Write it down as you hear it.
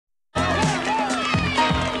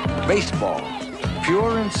Baseball,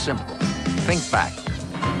 pure and simple. Think back.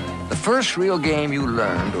 The first real game you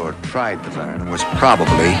learned or tried to learn was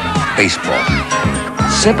probably baseball.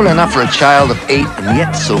 Simple enough for a child of 8 and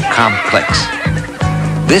yet so complex.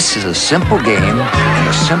 This is a simple game in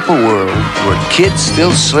a simple world where kids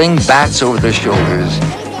still sling bats over their shoulders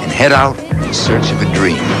and head out in search of a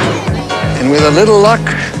dream. And with a little luck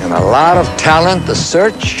and a lot of talent, the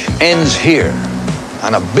search ends here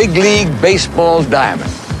on a big league baseball diamond.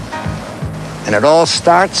 And it all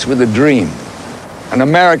starts with a dream. An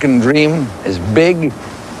American dream as big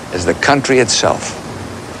as the country itself.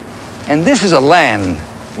 And this is a land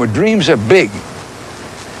where dreams are big.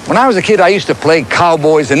 When I was a kid, I used to play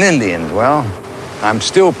cowboys and Indians. Well, I'm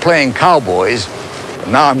still playing cowboys, but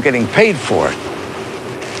now I'm getting paid for it.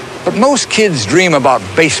 But most kids dream about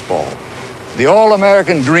baseball. The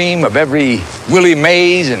all-American dream of every Willie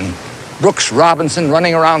Mays and Brooks Robinson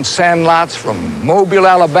running around sandlots from Mobile,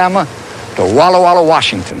 Alabama to Walla Walla,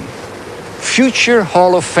 Washington. Future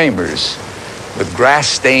Hall of Famers with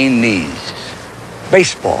grass-stained knees.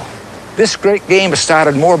 Baseball. This great game has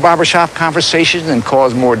started more barbershop conversations and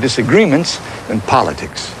caused more disagreements than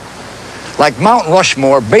politics. Like Mount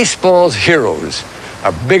Rushmore, baseball's heroes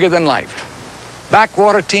are bigger than life.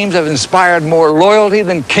 Backwater teams have inspired more loyalty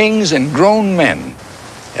than kings, and grown men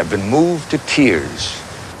have been moved to tears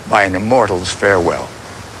by an immortal's farewell.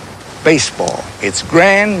 Baseball, it's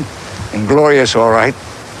grand and glorious, all right.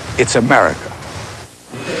 It's America.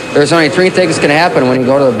 There's only three things can happen when you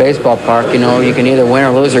go to the baseball park. You know, you can either win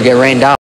or lose or get rained out.